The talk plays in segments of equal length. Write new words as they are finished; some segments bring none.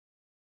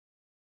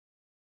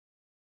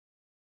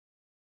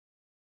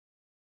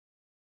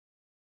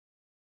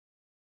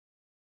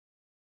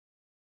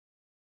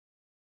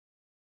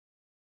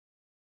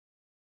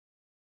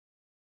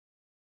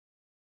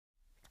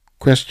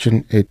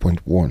Question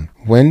 8.1.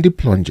 When the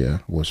plunger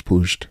was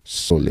pushed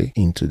solely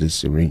into the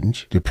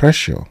syringe, the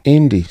pressure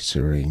in the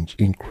syringe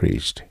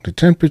increased. The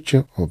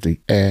temperature of the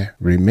air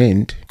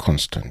remained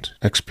constant.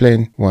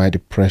 Explain why the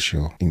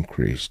pressure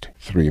increased.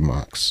 3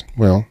 marks.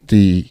 Well,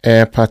 the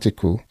air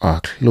particles are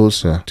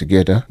closer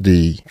together.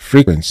 The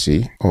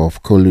frequency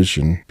of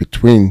collision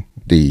between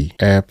the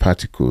air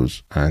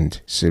particles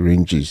and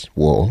syringe's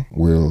wall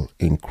will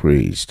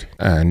increase,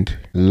 and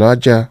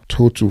larger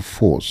total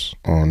force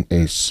on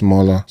a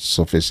smaller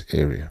surface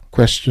area.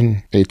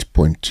 Question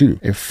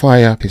 8.2. A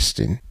fire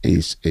piston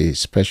is a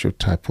special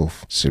type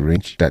of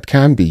syringe that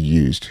can be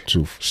used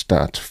to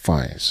start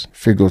fires.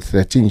 Figure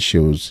 13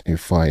 shows a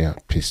fire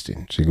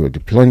piston. So you got the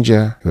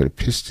plunger, you got the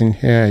piston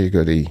here, you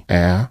got the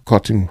air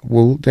cotton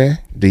wool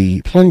there.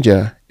 The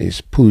plunger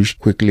is pushed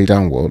quickly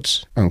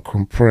downwards and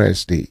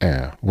compress the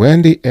air.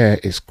 When the air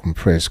is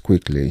compressed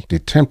quickly, the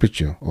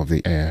temperature of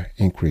the air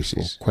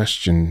increases.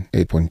 Question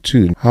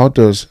 8.2. How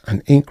does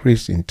an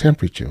increase in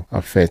temperature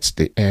affect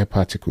the air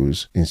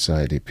particles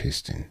inside the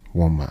piston?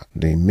 1 mark.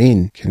 The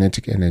mean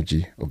kinetic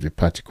energy of the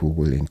particle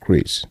will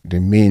increase.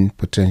 The mean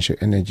potential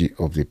energy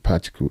of the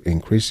particle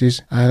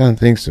increases. I don't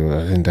think so.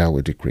 I think that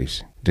will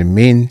decrease. The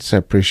mean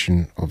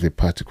separation of the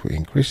particle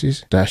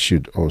increases. That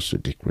should also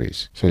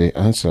decrease. So the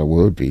answer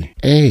will be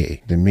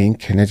A. The mean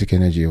kinetic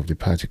energy of the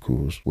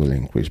particles will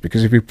increase,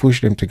 because if we push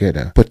them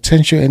together,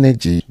 potential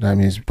energy, that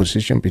means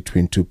position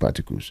between two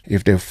particles.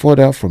 If they're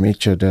further from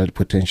each other, the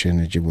potential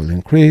energy will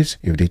increase.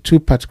 If the two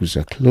particles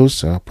are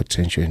closer,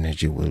 potential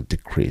energy will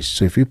decrease.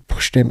 So if we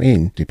push them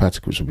in, the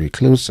particles will be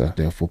closer,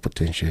 therefore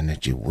potential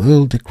energy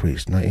will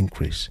decrease, not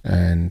increase.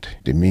 And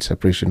the mean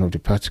separation of the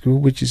particle,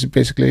 which is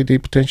basically the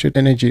potential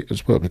energy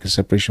as well, because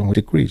separation will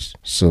decrease.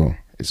 So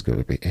it's going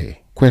to be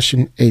A.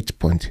 Question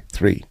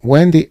 8.3.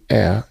 When the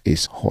air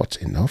is hot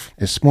enough,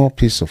 a small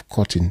piece of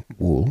cotton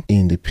wool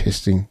in the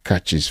piston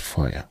catches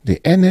fire. The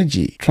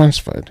energy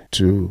transferred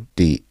to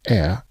the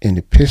air in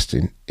the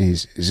piston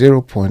is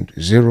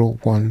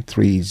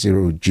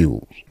 0.0130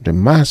 joules. The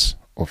mass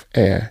of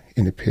air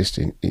in the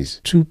piston is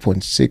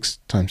 2.6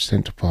 times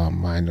 10 to the power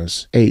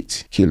minus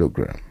 8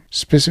 kilogram.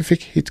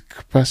 Specific heat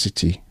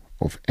capacity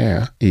of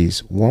air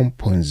is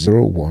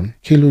 1.01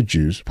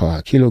 kilojoules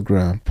per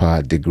kilogram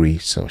per degree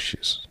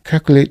Celsius.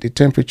 Calculate the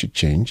temperature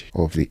change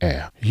of the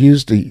air.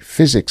 Use the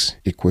physics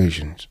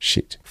equations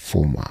sheet.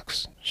 4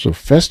 marks. So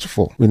first of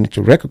all, we need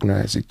to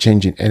recognize the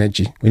change in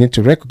energy. We need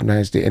to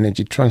recognize the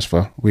energy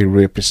transfer. We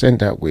represent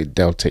that with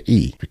delta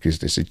E, because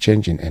there's a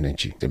change in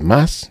energy. The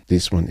mass,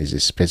 this one is a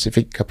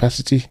specific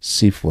capacity,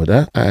 C for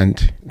that,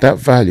 and that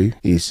value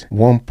is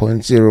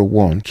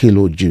 1.01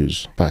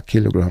 kilojoules per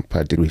kilogram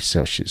per degree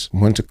Celsius.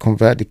 We want to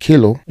convert the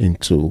kilo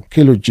into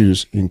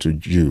kilojoules into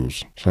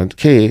joules. So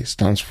K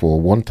stands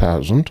for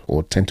 1000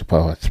 or 10 to the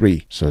power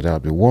 3. So that'll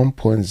be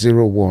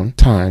 1.01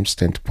 times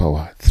 10 to the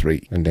power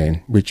 3. And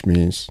then, which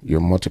means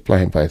you're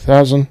multiplying by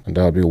 1000, and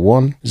that'll be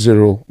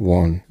 1010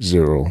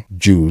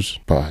 joules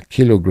per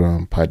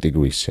kilogram per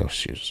degree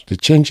Celsius. The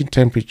change in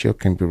temperature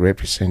can be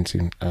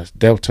represented as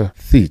delta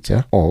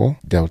theta or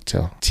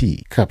delta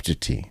T, capital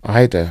T.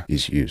 Either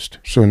is used.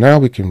 So now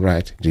we can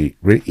write the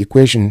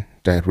equation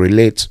that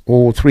relates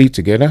all three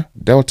together.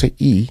 Delta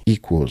E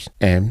equals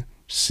MC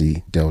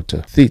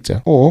delta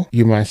theta, or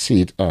you might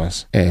see it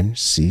as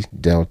MC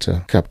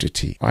delta capital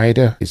T.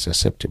 Either is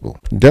acceptable.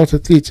 Delta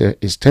theta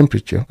is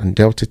temperature and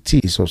delta T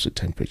is also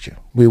temperature.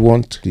 We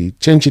want the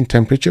change in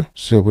temperature,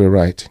 so we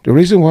write. The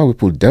reason why we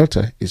put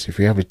delta is if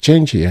you have a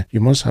change here, you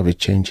must have a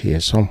change here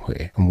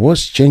somewhere. And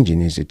what's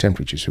changing is the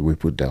temperature, so we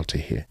put delta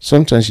here.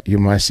 Sometimes you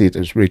might see it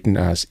as written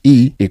as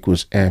E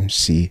equals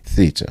MC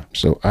theta.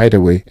 So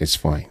either way, it's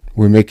fine.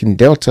 We're making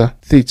delta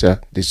theta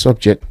the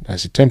subject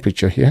as a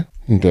temperature here.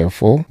 And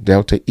therefore,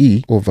 delta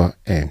E over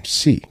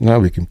MC. Now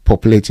we can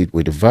populate it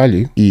with the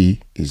value. E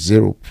is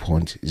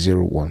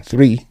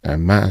 0.013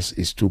 and mass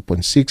is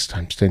 2.6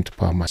 times 10 to the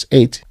power minus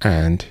 8,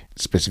 and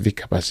specific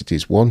capacity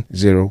is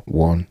 1010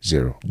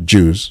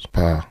 joules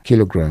per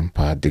kilogram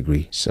per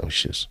degree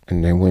Celsius.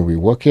 And then when we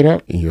work it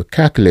out in your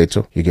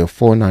calculator, you get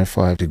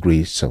 495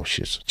 degrees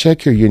Celsius.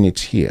 Check your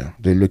units here.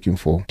 They're looking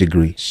for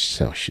degrees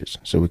Celsius.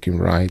 So we can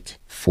write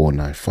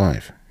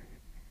 495.